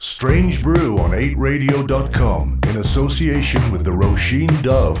Strange Brew on 8radio.com in association with the Roisin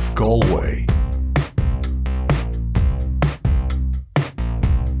Dove Galway.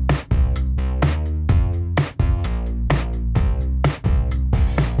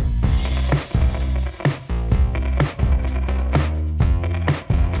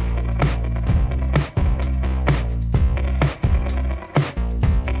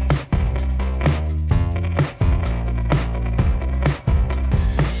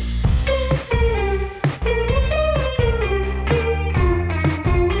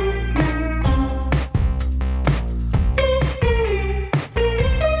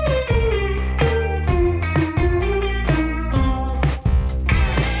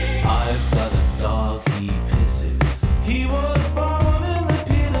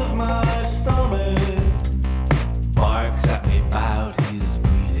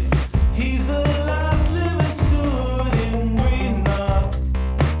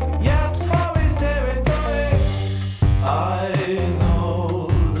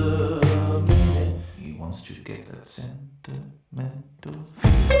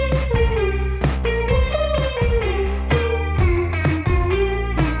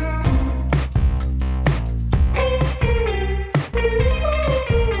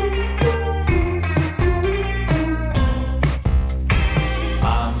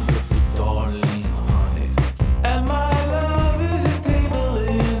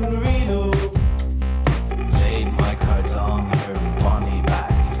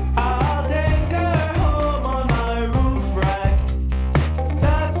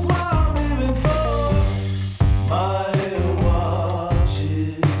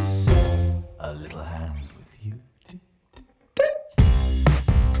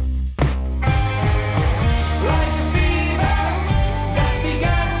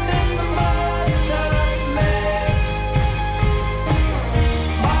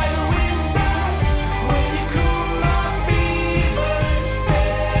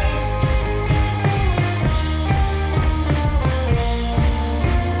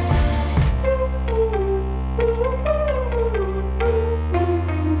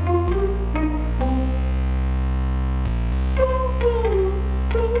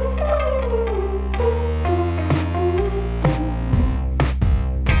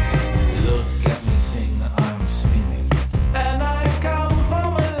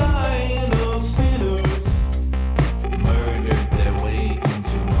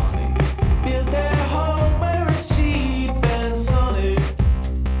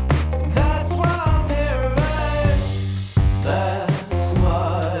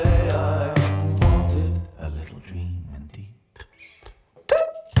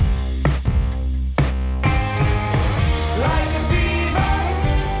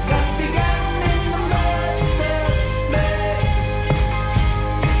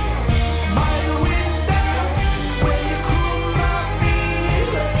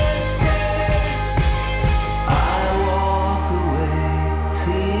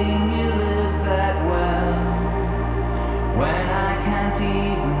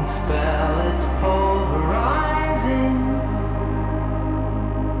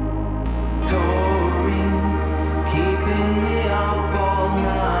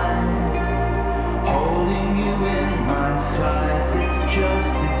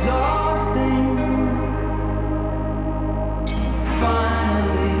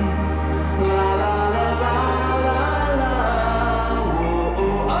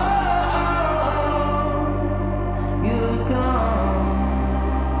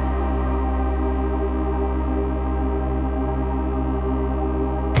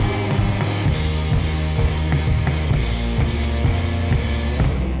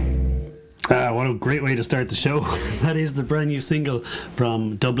 What a great way to start the show. That is the brand new single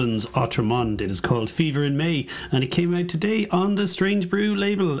from Dublin's Outremont. It is called Fever in May, and it came out today on the Strange Brew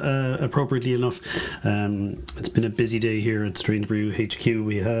label, appropriately enough. It's been a busy day here at Strange Brew HQ.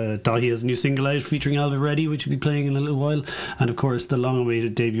 Dahi has a new single out featuring Alva Reddy, which will be playing in a little while, and of course the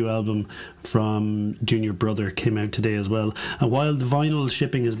long-awaited debut album from Junior Brother came out today as well. And while the vinyl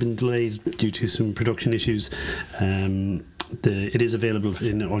shipping has been delayed due to some production issues, it is available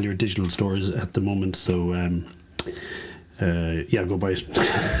in all your digital stores at the moment, so go buy it.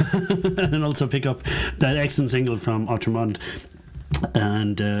 And also pick up that excellent single from Outremont,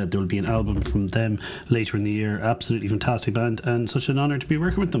 and there will be an album from them later in the year. Absolutely fantastic band, and such an honour to be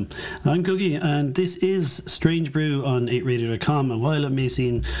working with them. I'm Googie, and this is Strange Brew on 8radio.com, and while it may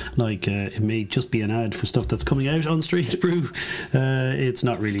seem like it may just be an ad for stuff that's coming out on Strange Brew, it's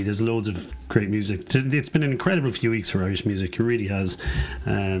not really. There's loads of great music. It's been an incredible few weeks for Irish music. It really has.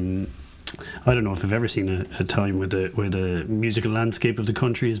 I don't know if I've ever seen a time where the musical landscape of the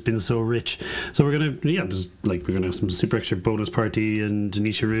country has been so rich. So we're gonna we're gonna have some Super Extra bonus party and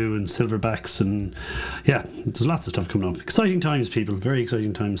Denisha Roo and Silverbacks, and there's lots of stuff coming up. Exciting times, people, very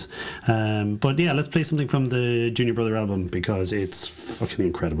exciting times. But yeah, let's play something from the Junior Brother album because it's fucking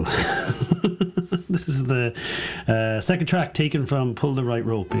incredible. This is the second track taken from Pull the Right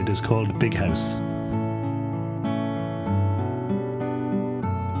Rope. It is called Big House.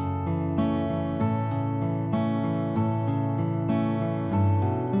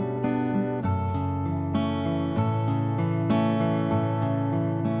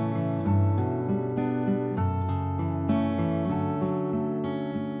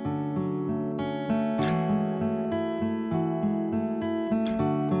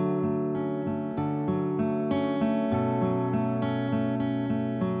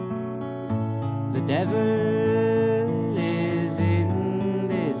 The devil is in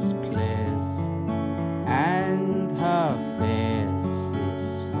this place, and her face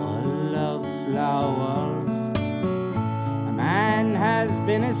is full of flowers. A man has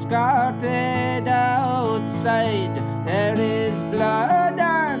been escorted outside. There is blood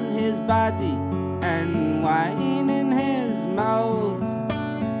on his body and wine in his mouth.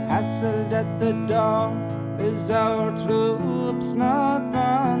 Hassled at the door is our troops not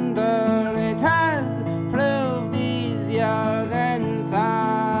under. It has proved easier than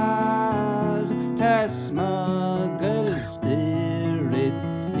thought to smuggle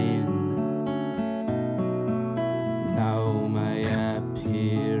spirits in. Now my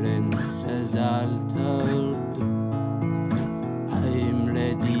appearance has altered. I'm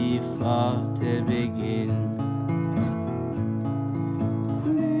ready for to begin.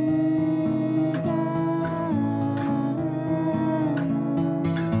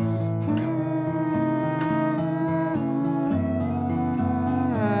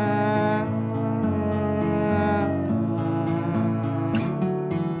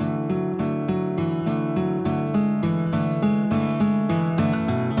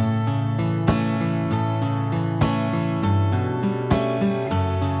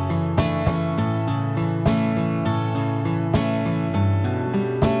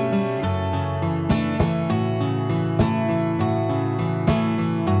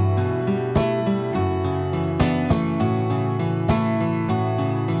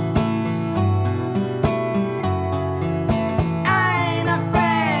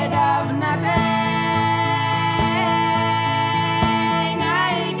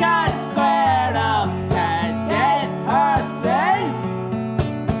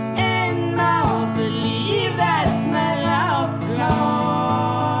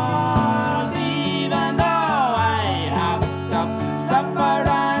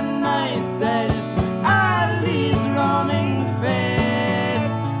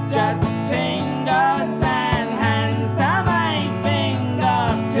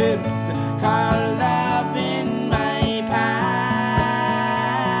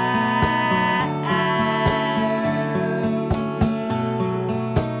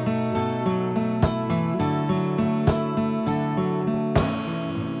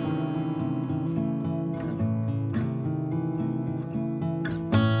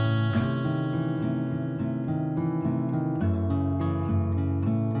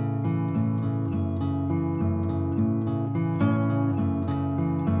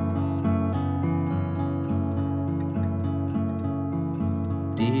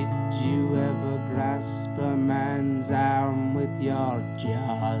 Your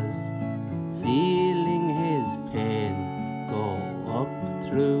jaws, feeling his pain go up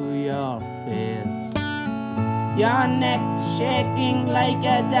through your face, your neck shaking like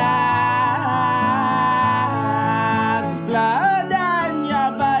a dog's, blood on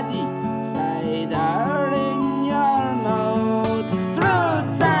your body, cider in your mouth,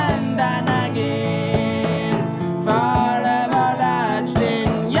 through sand and again, forever lodged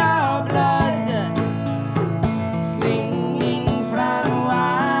in your blood, sling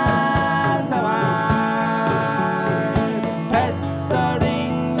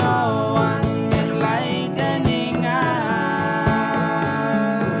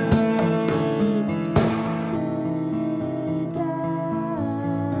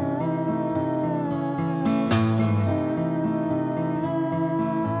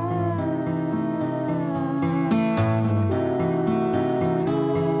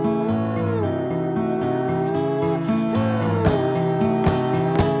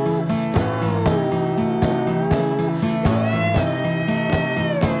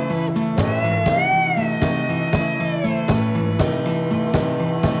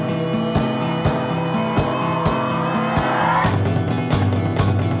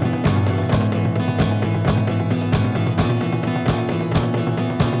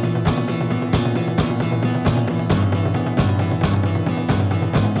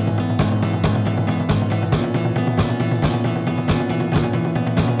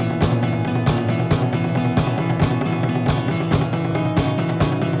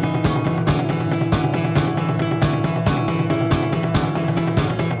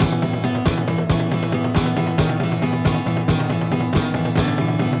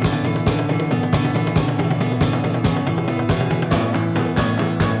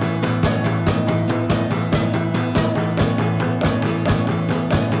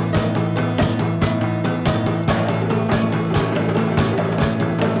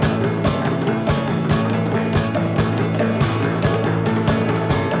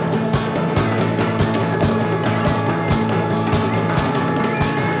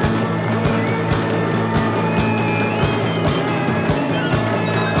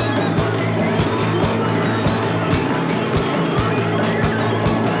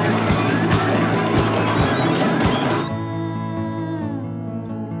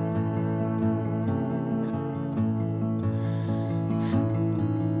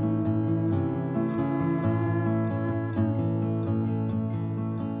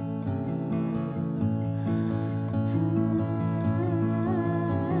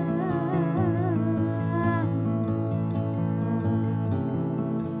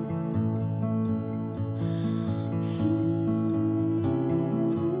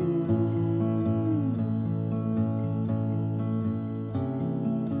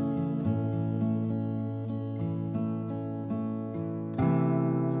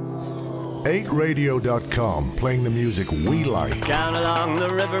On8radio.com, playing the music we like. Down along the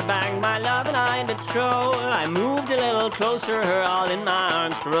riverbank, my love and I did stroll. I moved a little closer, her all in my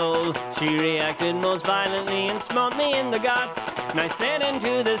arms to roll. She reacted most violently and smote me in the guts. And I slid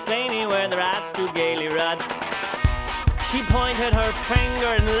into the slaney where the rats do gaily rut. She pointed her finger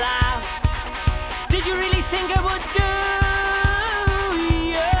and laughed. Did you really think I would do?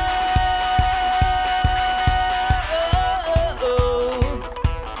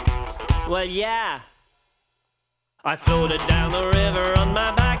 Well, yeah. I floated down the river on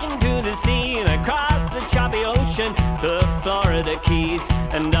my back into the sea and across the choppy ocean, the Florida Keys.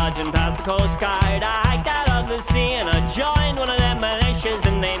 And dodging past the Coast Guard, I hiked out of the sea and I joined one of them militias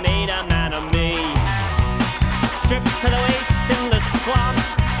and they made a man of me. Stripped to the waist in the swamp,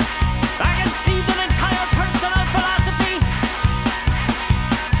 I conceived an entire personal philosophy.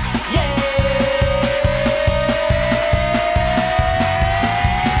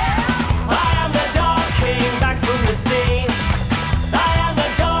 See, I am the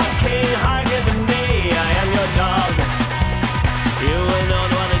dog king, hearken to me. I am your dog. You will know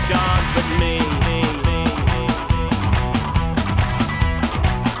no other dogs but me.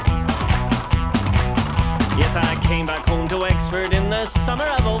 Yes, I came back home to Wexford in the summer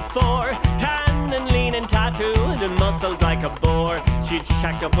of '04, tanned and lean and tattooed and muscled like a boar. She'd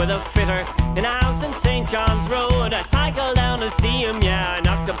shacked up with a fitter in a house in St. John's Road. I cycled down to see him, yeah, I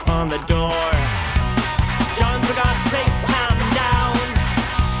knocked upon the door. John, for God's sake, calm down.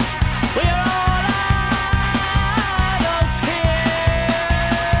 We are all adults here.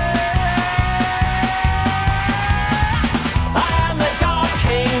 I am the dog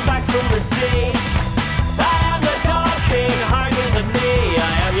king back from the sea. I am the dog king, hearken to me.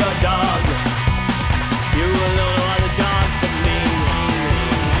 I am your dog. You will know no other dogs but me.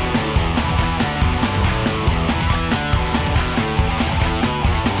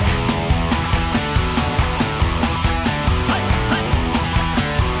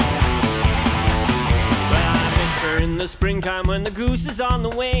 In the springtime when the goose is on the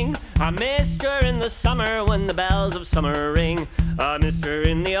wing, I missed her in the summer when the bells of summer ring. I missed her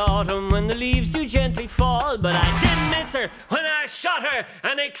in the autumn when the leaves do gently fall, but I didn't miss her when I shot her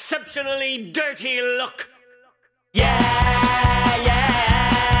an exceptionally dirty look. Yeah, yeah.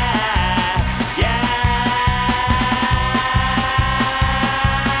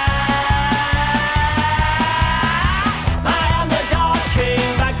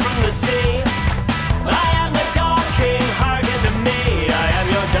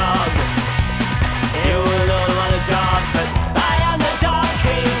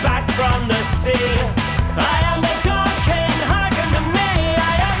 See, I am the dog king, hearken to me.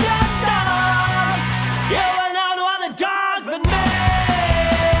 I am your dog. You will know no other dogs but me.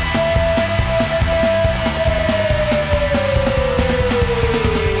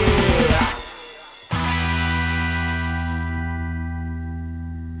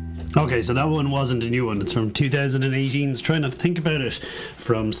 Okay, so that one wasn't a new one. It's from 2018's Try Not to Think About It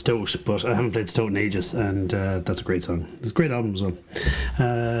from Stoat, but I haven't played Stoat in ages, and that's a great song. It's a great album as well.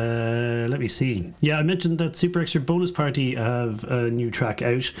 Let me see. Yeah, I mentioned that Super Extra Bonus Party have a new track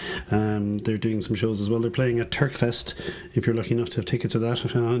out. They're doing some shows as well. They're playing at Turkfest, if you're lucky enough to have tickets to that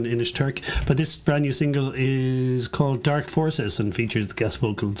on Inish Turk. But this brand new single is called Dark Forces and features the guest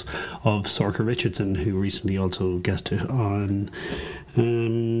vocals of Sorcha Richardson, who recently also guested on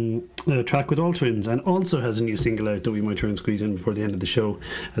a track with All Twins, and also has a new single out that we might try and squeeze in before the end of the show.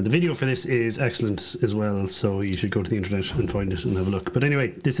 The video for this is excellent as well, so you should go to the internet and find it and have a look. But anyway,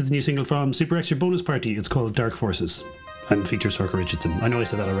 this is the new single from Super Extra Bonus Party. It's called Dark Forces and features Sorcha Richardson. I know I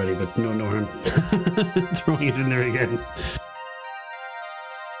said that already, but no harm throwing it in there again.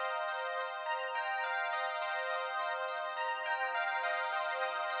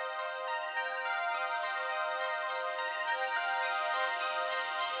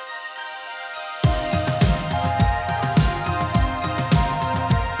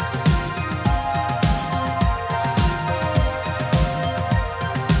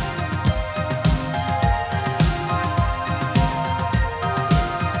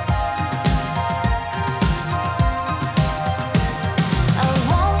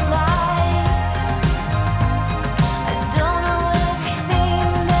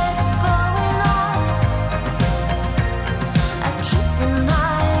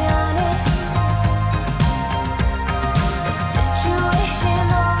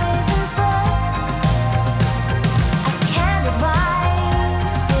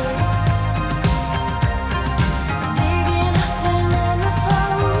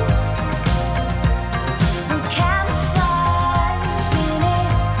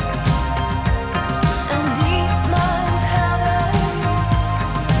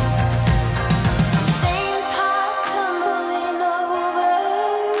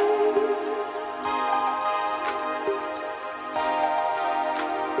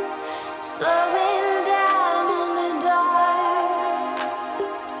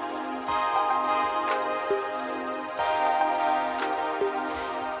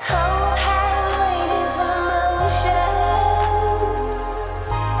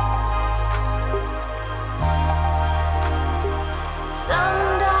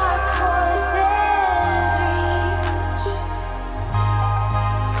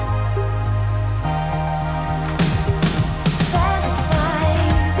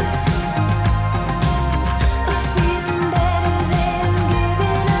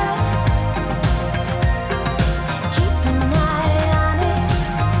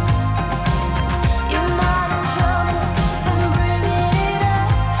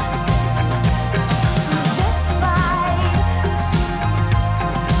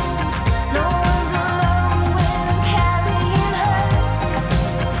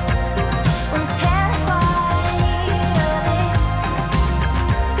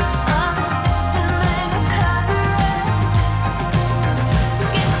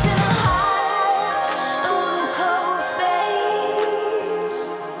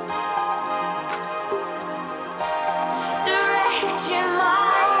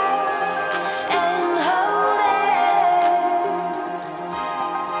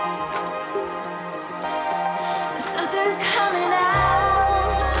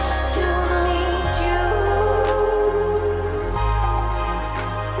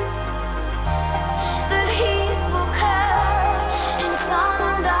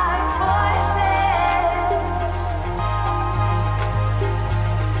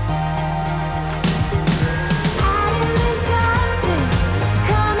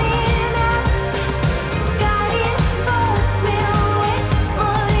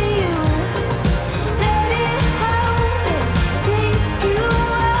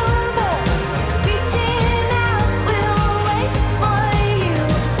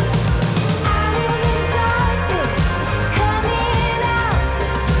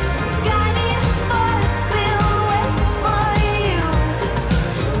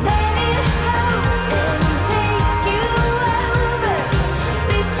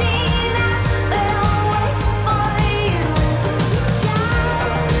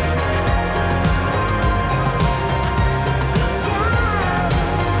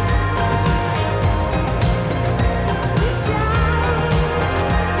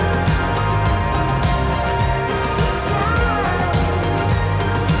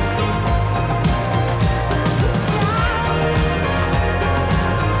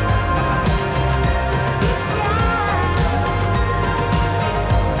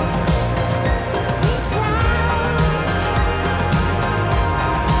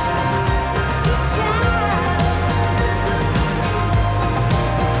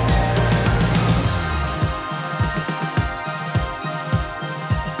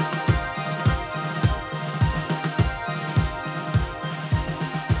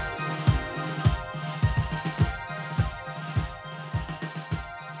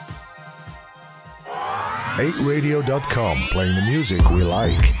 8radio.com, playing the music we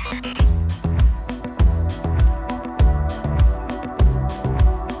like.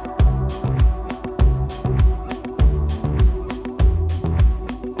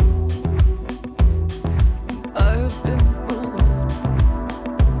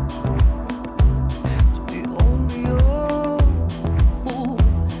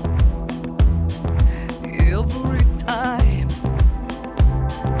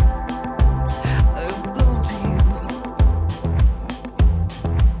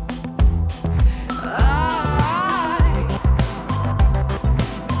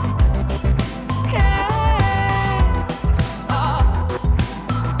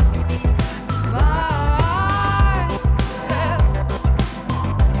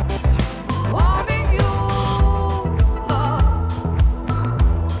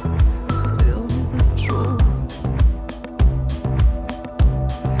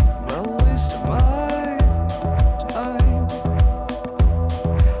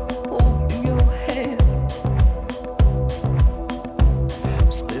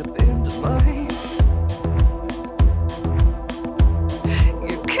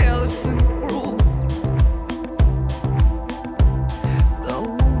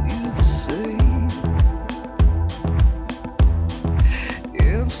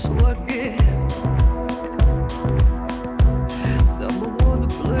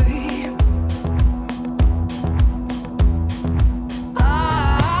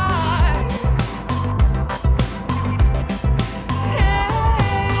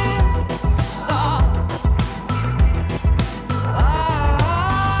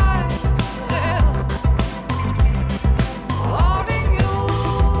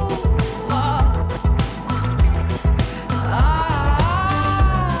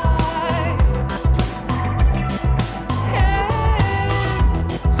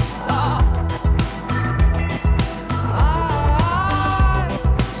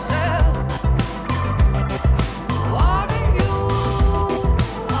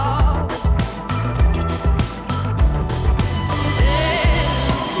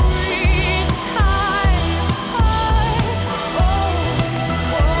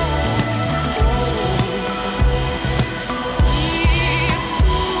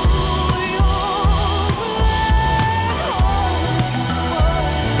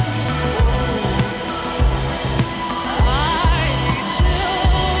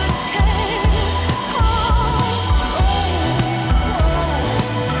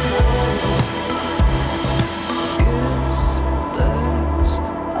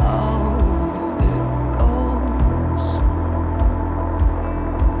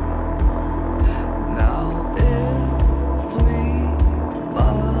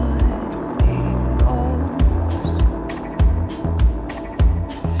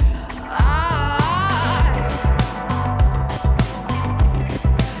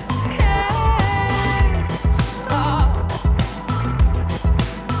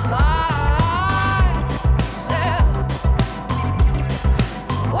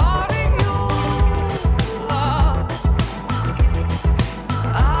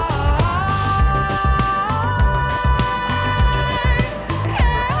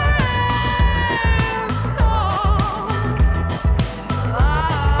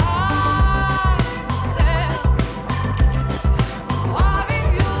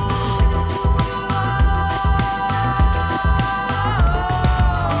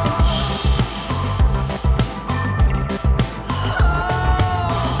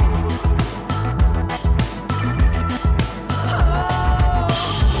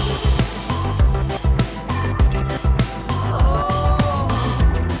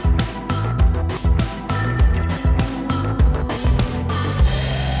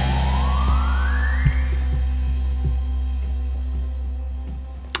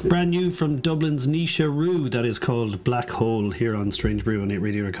 Brand new from Dublin's Nisha Rue, that is called Black Hole, here on Strange Brew on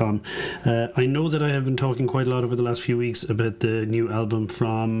 8radio.com. I know that I have been talking quite a lot over the last few weeks about the new album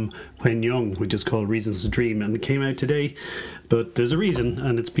from Wen Young, which is called Reasons to Dream, and it came out today, but there's a reason,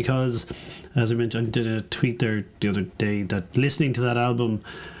 and it's because, as I mentioned, I did a tweet there the other day, that listening to that album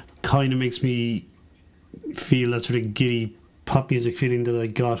kind of makes me feel that sort of giddy pop music feeling that I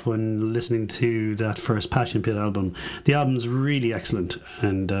got when listening to that first Passion Pit album. The album's really excellent,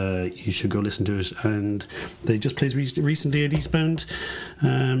 and you should go listen to it. And they just played recently at Eastbound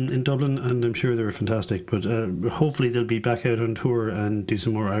in Dublin, and I'm sure they were fantastic. But hopefully they'll be back out on tour and do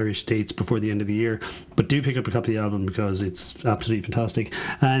some more Irish dates before the end of the year. But do pick up a copy of the album because it's absolutely fantastic.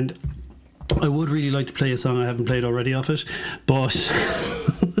 And I would really like to play a song I haven't played already off it, but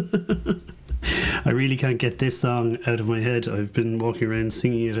I really can't get this song out of my head. I've been walking around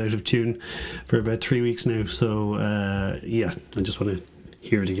singing it out of tune for about 3 weeks now. So yeah, I just want to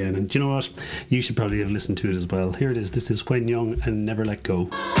hear it again. And do you know what? You should probably have listened to it as well. Here it is. This is When Young and Never Let Go.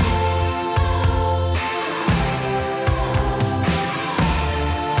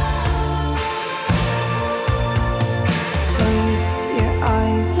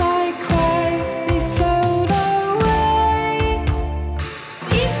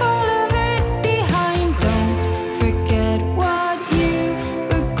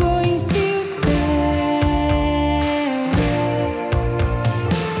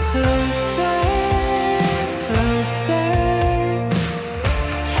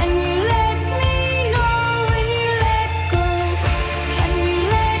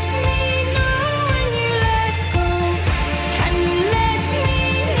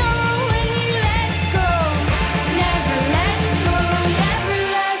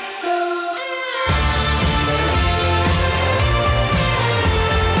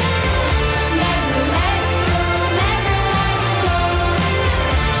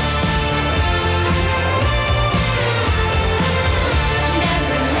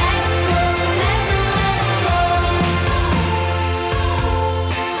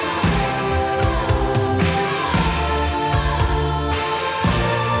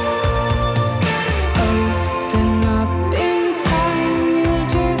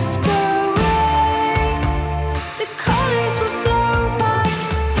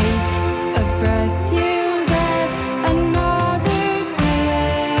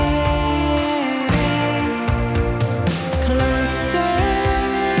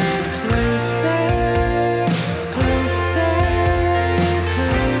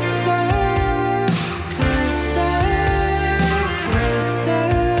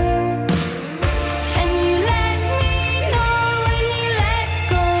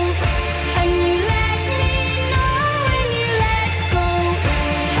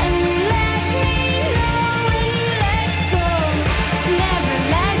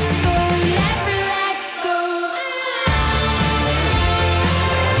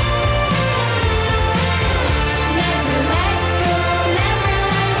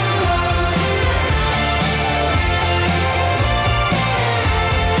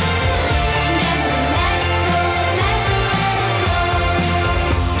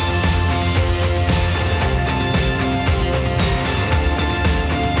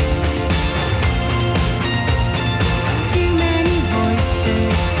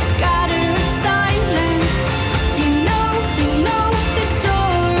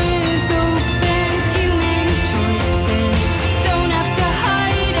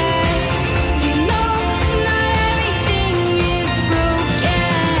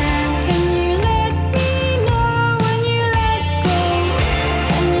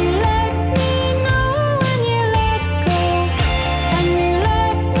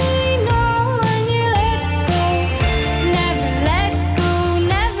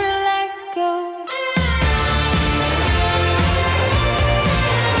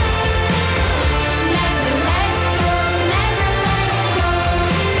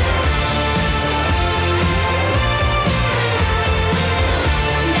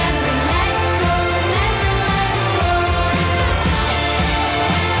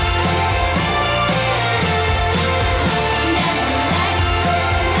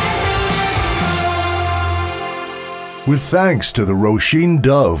 With thanks to the Roisin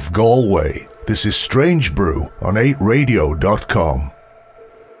Dove Galway, this is Strange Brew on 8radio.com.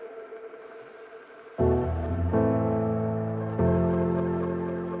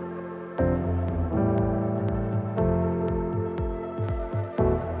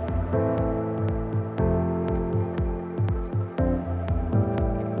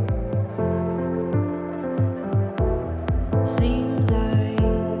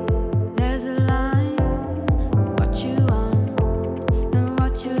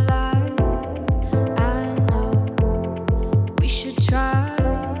 Try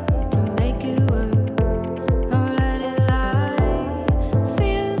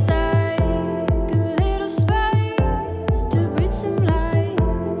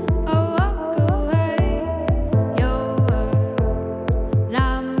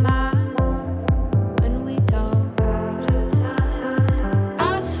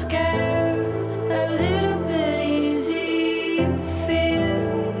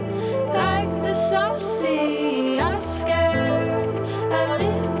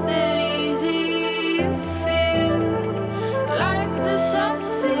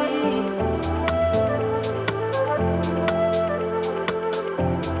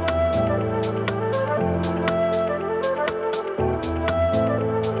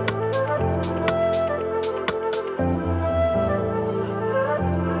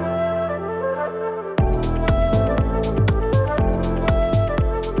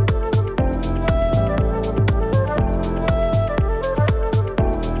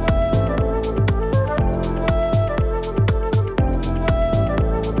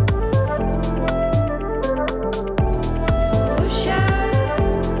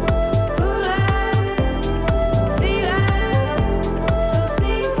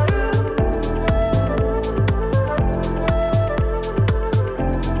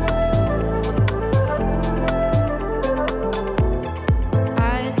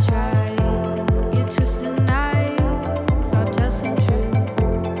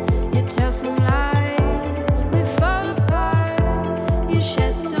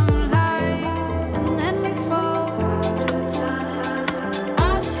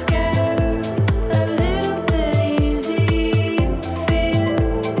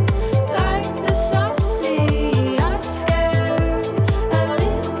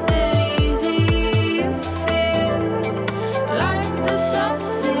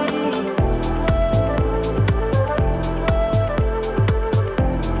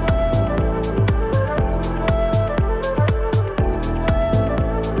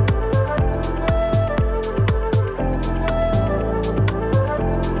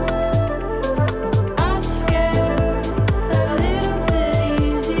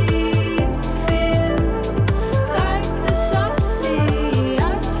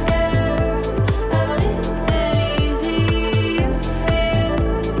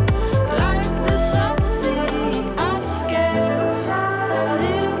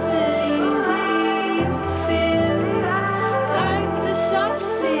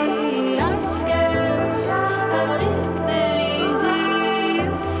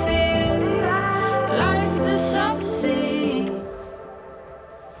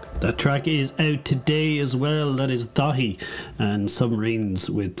That track is out today as well. That is Dahi and Submarines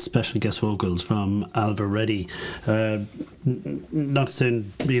with special guest vocals from Alva Reddy. Not to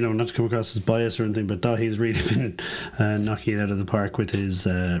sound, not to come across as biased or anything, but Dahi's really been knocking it out of the park with his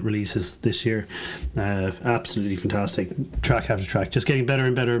releases this year. Absolutely fantastic, track after track, just getting better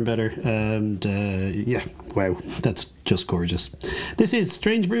and better and better. And wow, that's just gorgeous. This is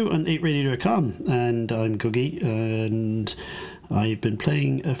Strange Brew on 8radio.com, and I'm Googie, and I've been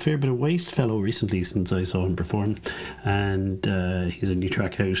playing a fair bit of Waste Fellow recently since I saw him perform, and he's a new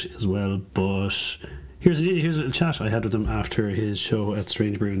track out as well. But here's a little chat I had with him after his show at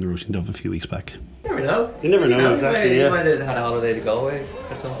Strange Brew in the Roasting Dove a few weeks back. You never know. You never know, exactly. You might have had a holiday to Galway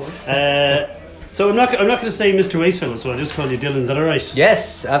at some point. So I'm not going to say Mr. Waste Fellow, so I'll just call you Dylan. Is that all right?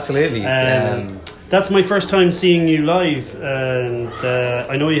 Yes, absolutely. That's my first time seeing you live, and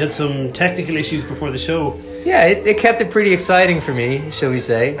I know you had some technical issues before the show. Yeah, it kept it pretty exciting for me, shall we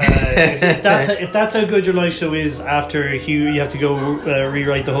say. If that's how good your live show is, after you have to go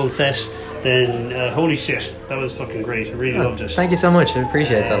rewrite the whole set, then holy shit, that was fucking great. I really loved it. Thank you so much. I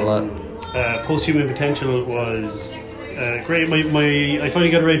appreciate that a lot. Post-Human Potential was great. I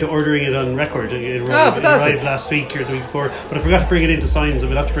finally got around to ordering it on record. It arrived last week or the week before, but I forgot to bring it into signs. I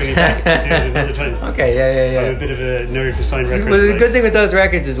will have to bring it back and do it another time. Okay, yeah. I'm a bit of a nerd for signed records. Well, the good thing with those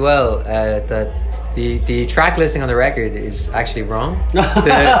records as well, that the track listing on the record is actually wrong.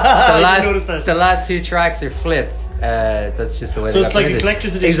 The last two tracks are flipped. That's just the way. So it's like a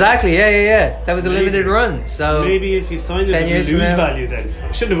collector's edition. Exactly. Yeah. That was a limited run. So maybe if you sign it, 10 years it will lose from now, value. Then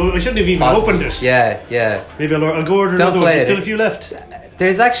I shouldn't have even possibly opened it. Yeah. Maybe I'll go order another one. There's still a few left.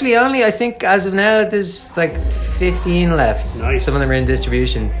 There's actually only, I think, as of now, there's like 15 left. Nice. Some of them are in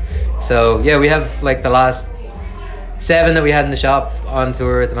distribution. So yeah, we have like the last 7 that we had in the shop on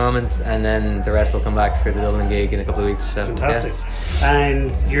tour at the moment, and then the rest will come back for the Dublin gig in a couple of weeks. So, fantastic. Yeah.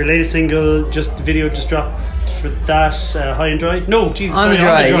 And your latest single, the video just dropped for that, High and Dry? No, Jesus. On the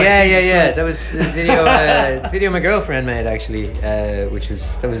Dry. Yeah. Christ. That was the video my girlfriend made, actually, which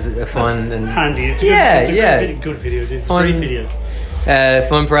was a fun. That's and handy. It's a good video. It's fun, a great video.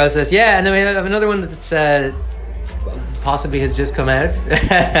 Fun process. Yeah, and then we have another one that's possibly has just come out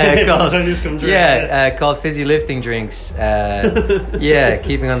called Fizzy Lifting Drinks.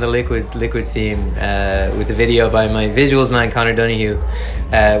 Keeping on the liquid theme, with the video by my visuals man Conor Donoghue,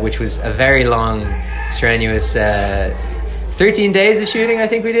 which was a very long, strenuous 13 days of shooting, I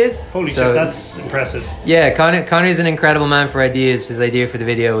think we did. Holy shit, that's impressive. Yeah, Conor's an incredible man for ideas. His idea for the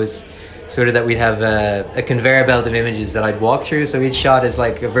video was sort of that we'd have a conveyor belt of images that I'd walk through. So each shot is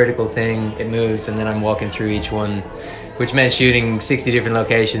like a vertical thing, it moves, and then I'm walking through each one, which meant shooting 60 different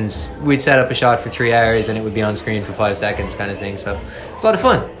locations. We'd set up a shot for 3 hours and it would be on screen for 5 seconds, kind of thing. So it's a lot of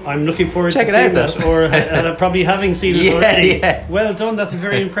fun. I'm looking forward to seeing that, or probably having seen it already. Yeah. Well done, that's a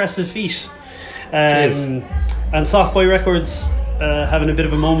very impressive feat. And Softboy Records having a bit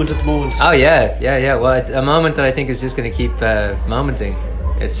of a moment at the moment. Oh yeah. Well, it's a moment that I think is just going to keep momenting.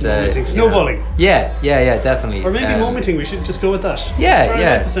 It's snowballing. Yeah, definitely. Or maybe momenting. We should just go with that. Yeah.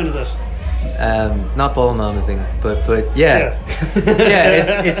 I like the sound of that. Not ball momenting, but yeah.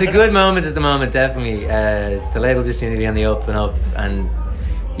 It's a good moment at the moment, definitely. The label just seems to be on the up and up, and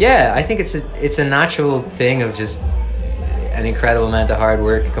yeah, I think it's a natural thing of just an incredible amount of hard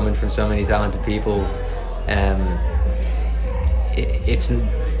work coming from so many talented people. It's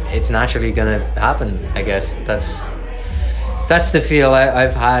naturally gonna happen, I guess. That's the feel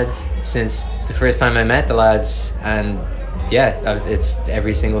I've had since the first time I met the lads, and yeah, it's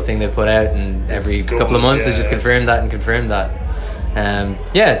every single thing they put out, and every couple of months has just confirmed that.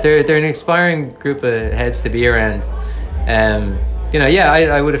 Yeah, they're an inspiring group of heads to be around. You know, yeah,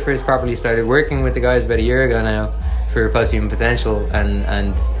 I would have first properly started working with the guys about a year ago now for Posthuman Potential,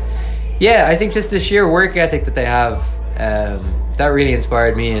 and yeah, I think just the sheer work ethic that they have, that really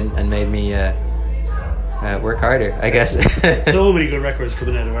inspired me and made me work harder, I guess. So many good records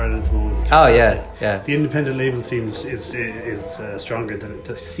coming out of Ireland at the moment. It's fantastic. Yeah. The independent label scene is stronger than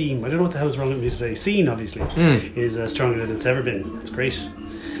the scene. I don't know what the hell is wrong with me today. Scene, obviously, is stronger than it's ever been. It's great. So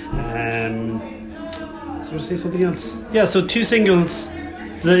I want to say something else. Yeah. So 2 singles.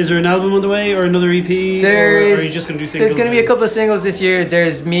 Is there an album on the way or another EP? Or are you just going to do singles? There's going to be a couple of singles this year.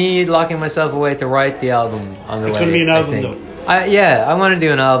 There's me locking myself away to write the album on the way. It's going to be an album though. I want to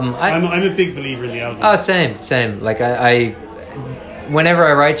do an album. I'm a big believer in the album. Oh, same. Like I whenever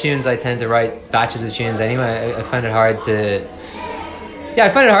I write tunes, I tend to write batches of tunes anyway. I find it hard to. Yeah, I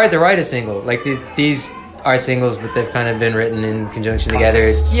find it hard to write a single. Like these are singles, but they've kind of been written in conjunction together.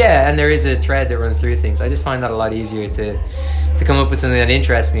 Yeah, and there is a thread that runs through things. I just find that a lot easier to come up with something that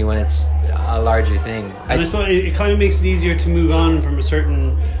interests me when it's a larger thing. And I suppose it kind of makes it easier to move on from a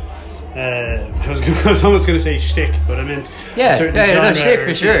certain. I was almost going to say shtick, but I meant shtick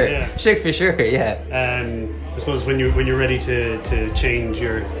for sure. Yeah. Shtick for sure, yeah. I suppose when you're ready to change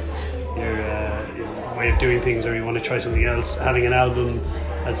your way of doing things, or you want to try something else, having an album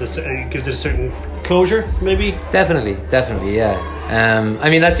it gives it a certain closure, maybe. Definitely, yeah.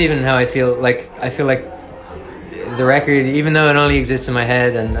 I mean, that's even how I feel. Like the record, even though it only exists in my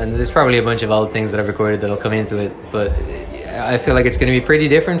head, and there's probably a bunch of old things that I've recorded that'll come into it, but I feel like it's going to be pretty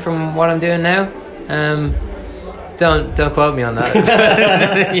different from what I'm doing now. Don't quote me on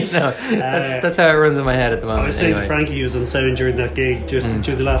that. You know, that's how it runs in my head at the moment. I was saying to Frankie, who was on sound during that gig, during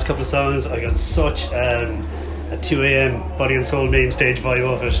the last couple of songs, I got such a 2 a.m. Body and Soul main stage vibe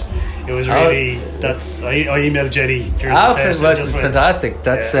off it. It was really I emailed Jenny during the set. Just fantastic. Went,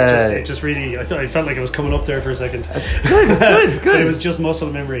 that's it just really. I felt like it was coming up there for a second. Good. But it was just muscle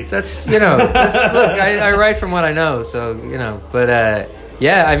memory. Look. I write from what I know, so you know. But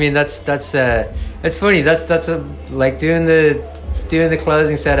yeah, I mean that's it's funny. That's like doing the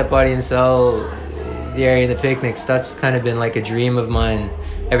closing set at Body and Soul, the area and the picnics. That's kind of been like a dream of mine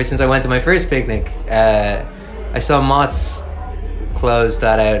ever since I went to my first picnic. I saw Mott's close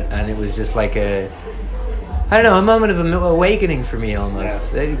that out, and it was just like a moment of awakening for me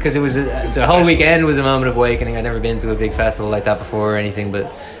almost, because it was the whole weekend was a moment of awakening. I'd never been to a big festival like that before or anything, but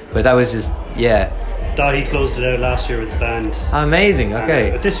that was just Dahi closed it out last year with the band. Amazing.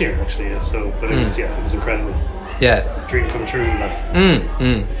 Okay. This year actually, but it was incredible. Yeah. Dream come true.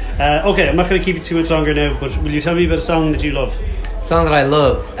 Okay, I'm not going to keep you too much longer now, but will you tell me about a song that you love? Song that I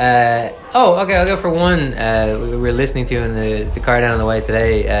love. Okay, I'll go for one. We're listening to in the car down on the way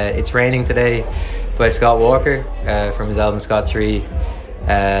today. It's Raining Today by Scott Walker from his album Scott 3.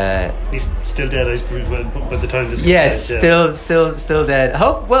 He's still dead, I suppose, by the time this comes yes, out. still dead.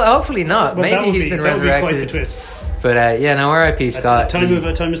 Hopefully not. Well, maybe he's been resurrected. That would be quite the twist. But R.I.P. Scott.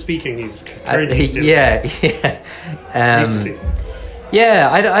 At time of speaking, he's currently still recently. Yeah,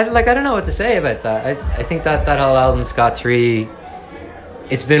 I don't know what to say about that. I think that whole album Scott 3,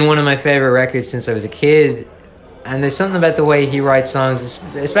 it's been one of my favorite records since I was a kid, and there's something about the way he writes songs,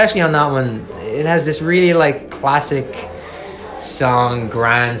 especially on that one. It has this really like classic song,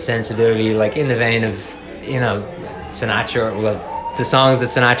 grand sensibility, like in the vein of, you know, Sinatra, well, the songs that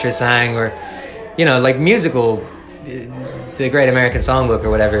Sinatra sang, or, you know, like musical, the Great American Songbook or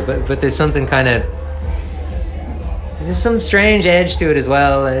whatever, but there's something kind of, there's some strange edge to it as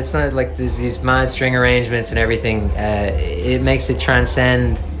well. It's not like there's these mad string arrangements and everything. It makes it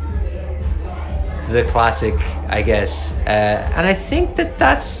transcend the classic, I guess. And I think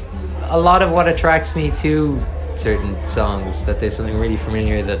that's a lot of what attracts me to certain songs, that there's something really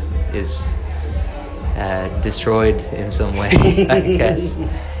familiar that is destroyed in some way, I guess.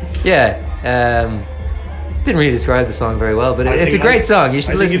 Yeah. Didn't really describe the song very well, but it's a great song. You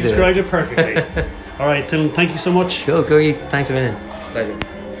should listen to it. I think you described it perfectly. All right, Dylan, thank you so much. Cool, Googie. Thanks a million. Pleasure.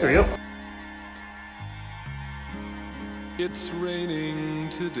 There we go. It's raining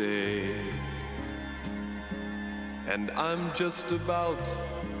today, and I'm just about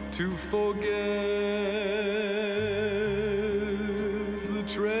to forget the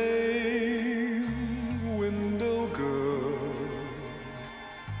train window girl,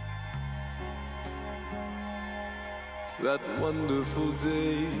 that wonderful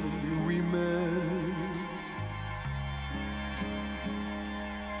day we met.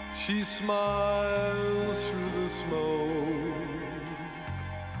 She smiles through the smoke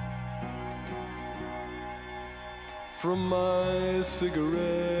from my cigarette.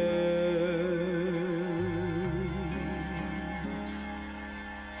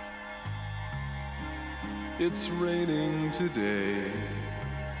 It's raining today,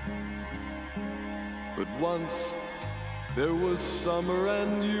 but once there was summer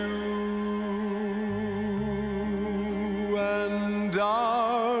and you and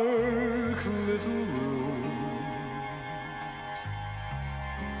dark little rooms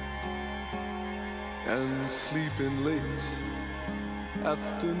and sleeping late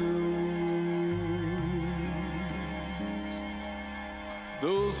afternoons.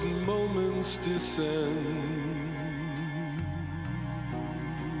 Those moments descend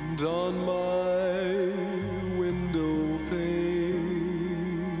on my window pane.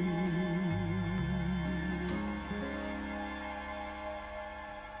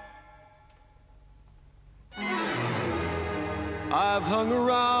 I've hung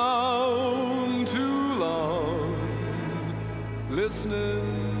around too long,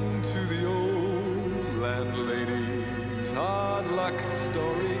 listening to the old landlady's hard luck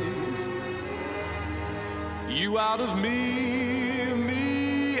stories. You out of me,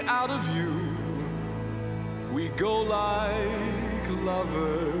 me out of you. We go like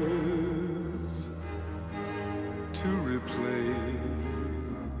lovers to replace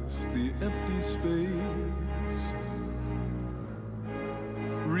the empty space.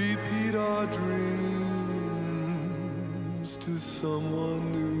 Repeat our dreams to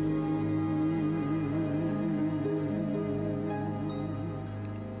someone new.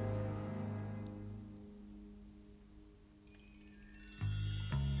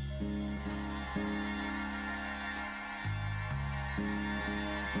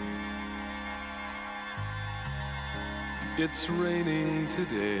 It's raining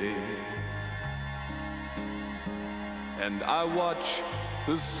today, and I watch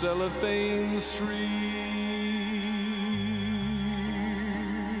the cellophane streets.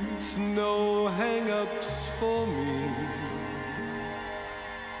 No hang-ups for me,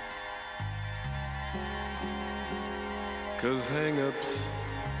 cause hang-ups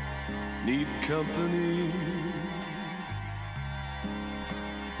need company.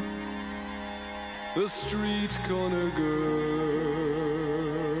 The street corner girls,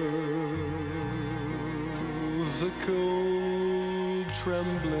 a cold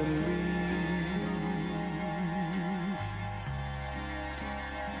trembling leaf.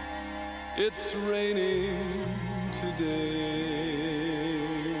 It's raining today.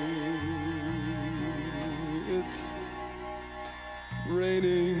 It's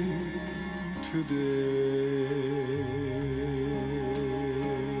raining today.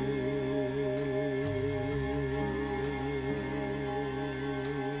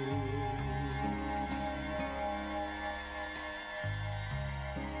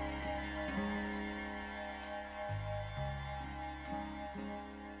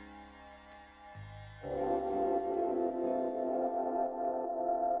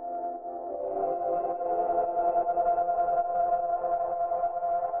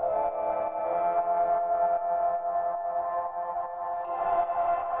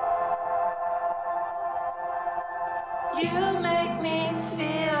 You make me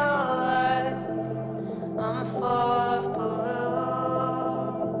feel like I'm full of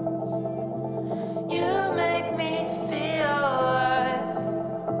balloons. You make me feel like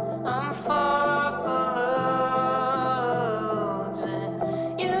I'm full of balloons.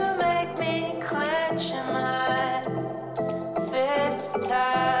 And you make me clench my fist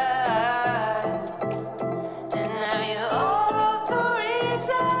tight. And now you're all of the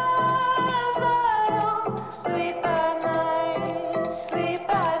reasons I don't sleep at night, sleep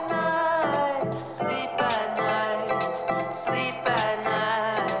at night, sleep at night, sleep at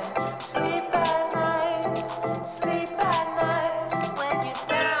night, sleep at night, sleep at night. When you're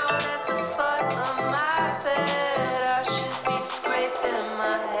down at the foot of my bed, I should be scraping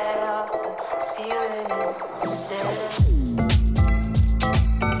my head off the ceiling instead.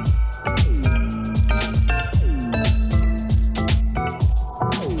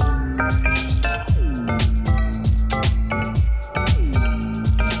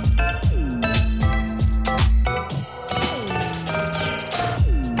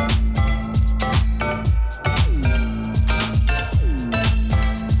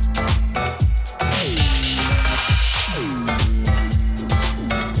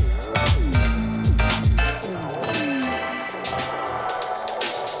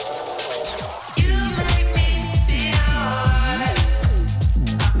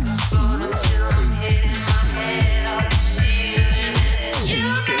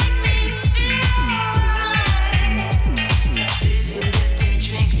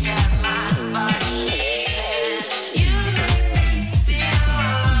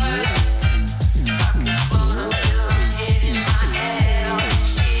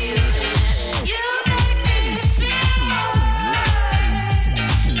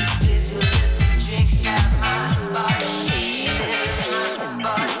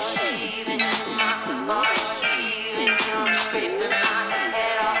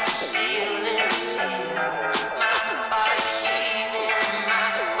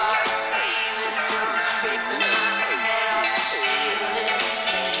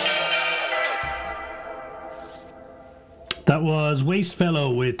 That was Waste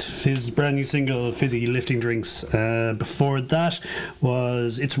Fellow with his brand new single Fizzy Lifting Drinks. Before that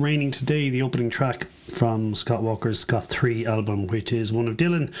was It's Raining Today, the opening track from Scott Walker's Scott 3 album, which is one of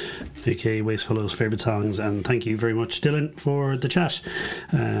Dylan, aka Waste Fellow's favourite songs. And thank you very much, Dylan, for the chat.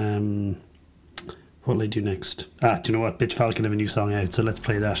 What'll I do next? Do you know what? Bitch Falcon have a new song out, so let's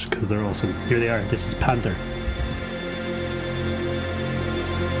play that because they're awesome. Here they are. This is Panther.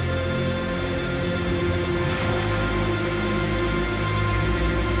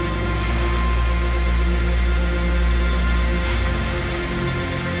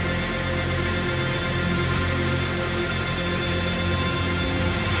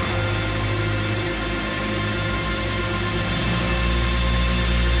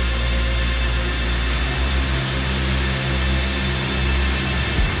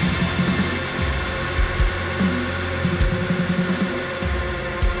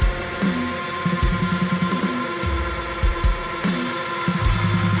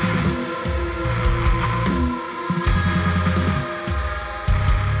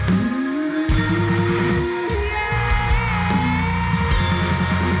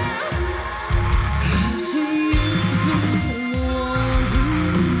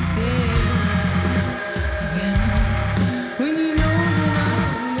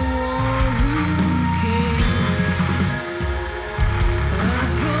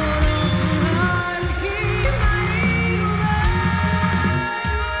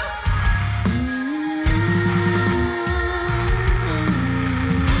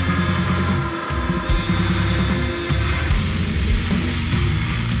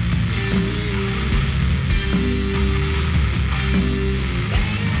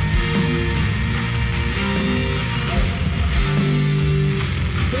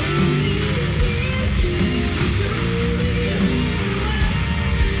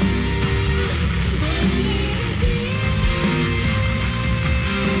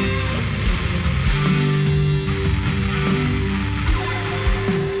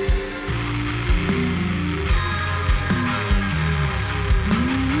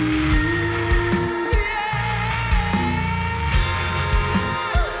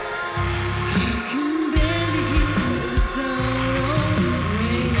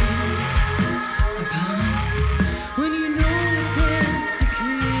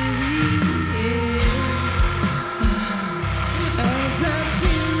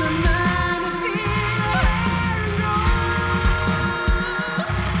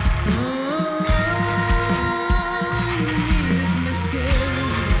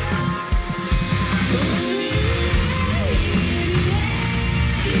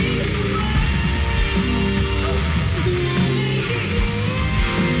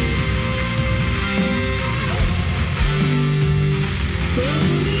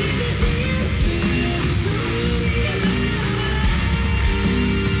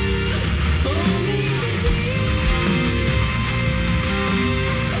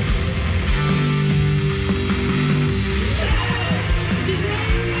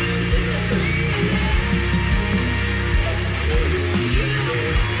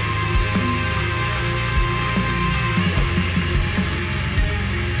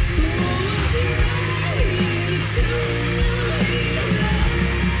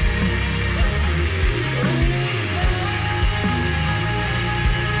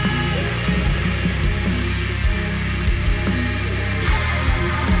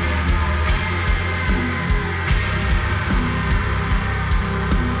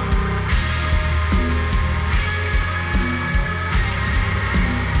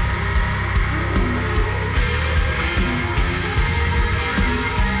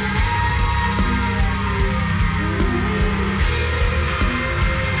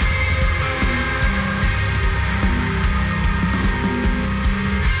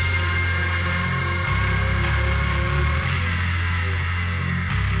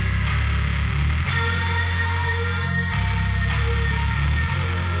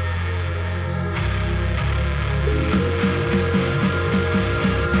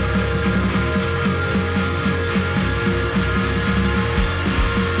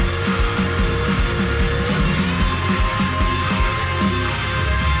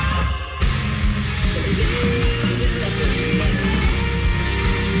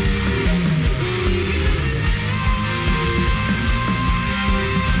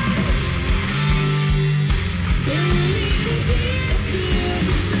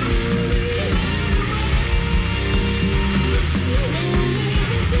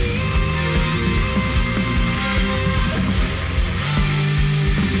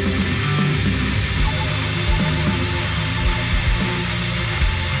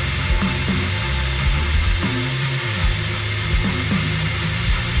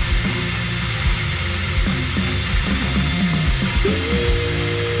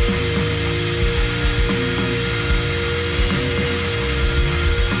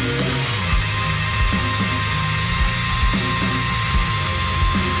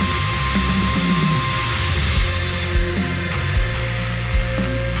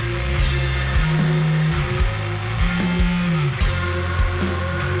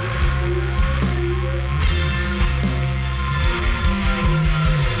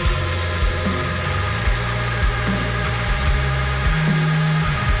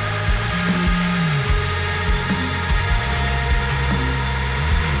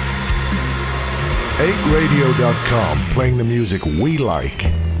 8radio.com, playing the music we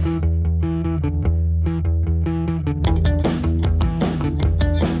like.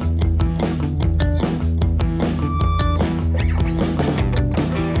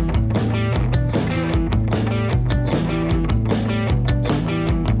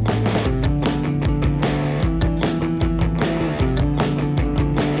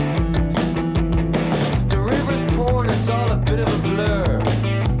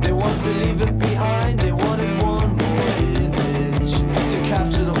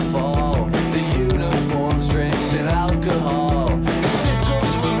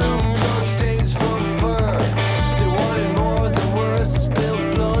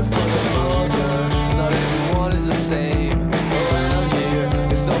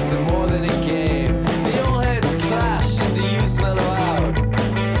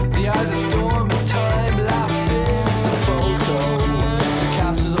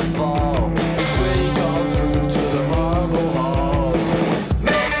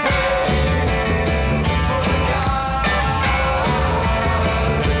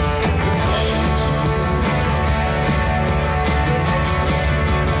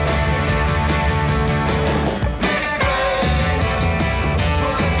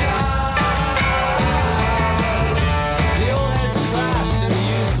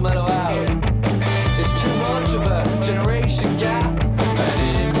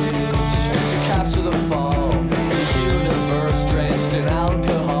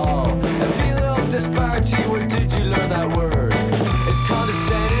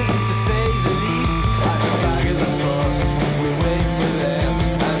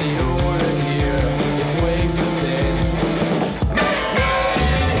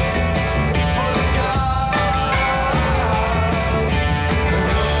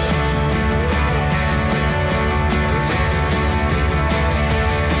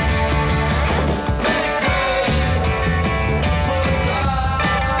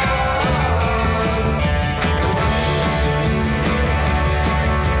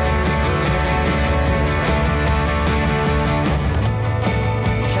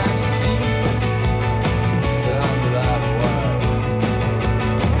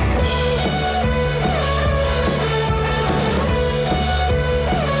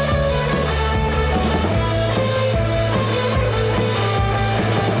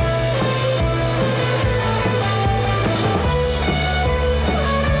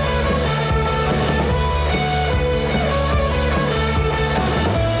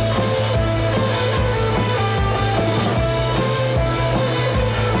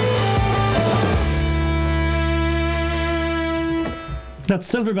 That's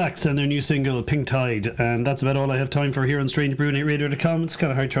Silverbacks and their new single Pink Tide, and that's about all I have time for here on Strange Brew and 8radio.com. It's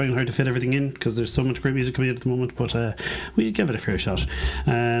kind of hard to fit everything in because there's so much great music coming out at the moment, but we give it a fair shot.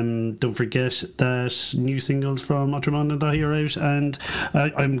 Don't forget that new singles from Ottermon and Dahi are out, and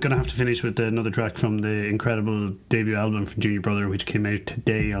I'm going to have to finish with another track from the incredible debut album from Junior Brother, which came out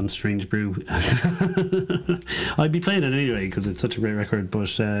today on Strange Brew. I'd be playing it anyway because it's such a great record,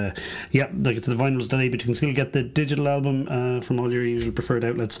 but yeah, like it's the vinyl's delayed, but you can still get the digital album from all your usual preferred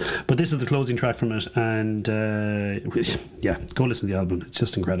outlets. But this is the closing track from it, and yeah, go listen to the album. It's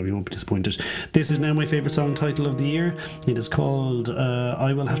just incredible. You won't be disappointed. This is now my favourite song title of the year. It is called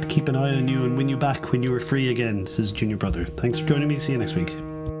I Will Have to Keep an Eye on You and Win You Back When You Are Free Again. This is Junior Brother. Thanks for joining me. See you next week.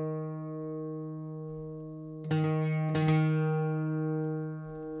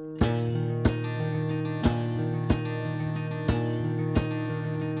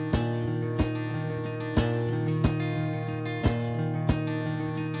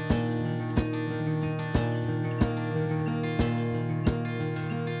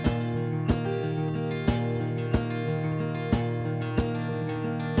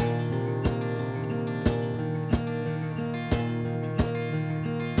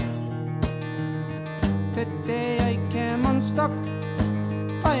 Today I came unstuck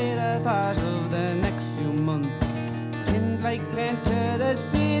by the thought of the next few months, pinned like paint to the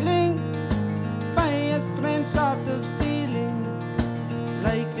ceiling by a strange sort of feeling,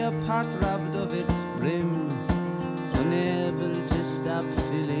 like a pot robbed of its brim, unable to stop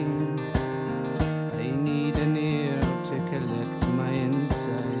filling. I need an ear to collect my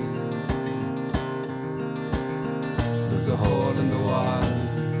insides. There's a hole in the wall,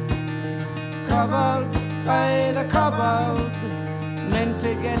 covered by the cupboard, meant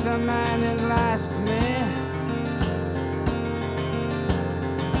to get a man and last me.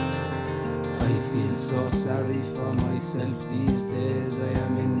 I feel so sorry for myself these days. I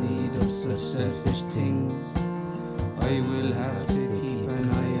am in need of such selfish things. I will have to keep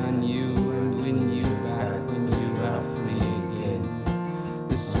an eye on you and win you back when you are free again.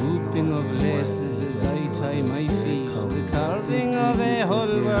 The swooping of laces is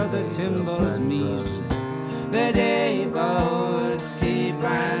where the timbers meet. The day boats keep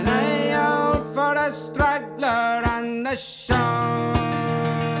an eye out for the straggler and the shore.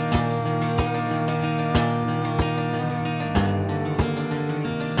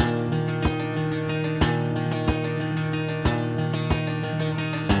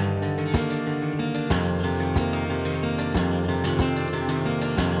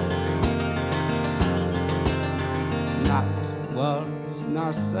 Words,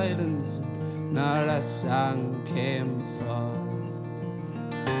 nor silence, nor a song came forth.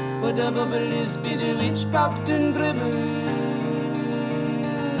 But a bubble is biddy which popped and dribbled,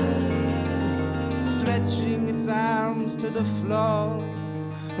 stretching its arms to the floor,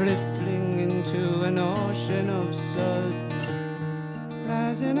 rippling into an ocean of suds,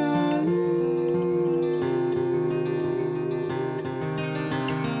 rising on.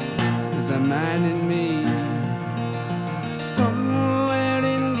 There's a man in me. Somewhere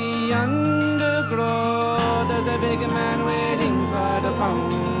in the undergrowth, there's a big man waiting for the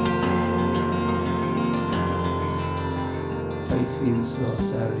pound. I feel so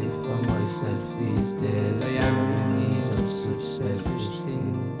sorry for myself these days. I am in need of such selfish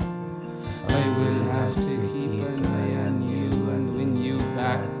things. I will have to keep an eye on you and win you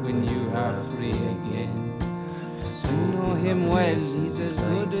back when you are free again. I know him well, he's as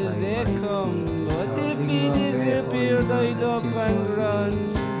good as they come. But if he disappeared, I'd up and run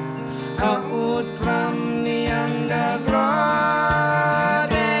out from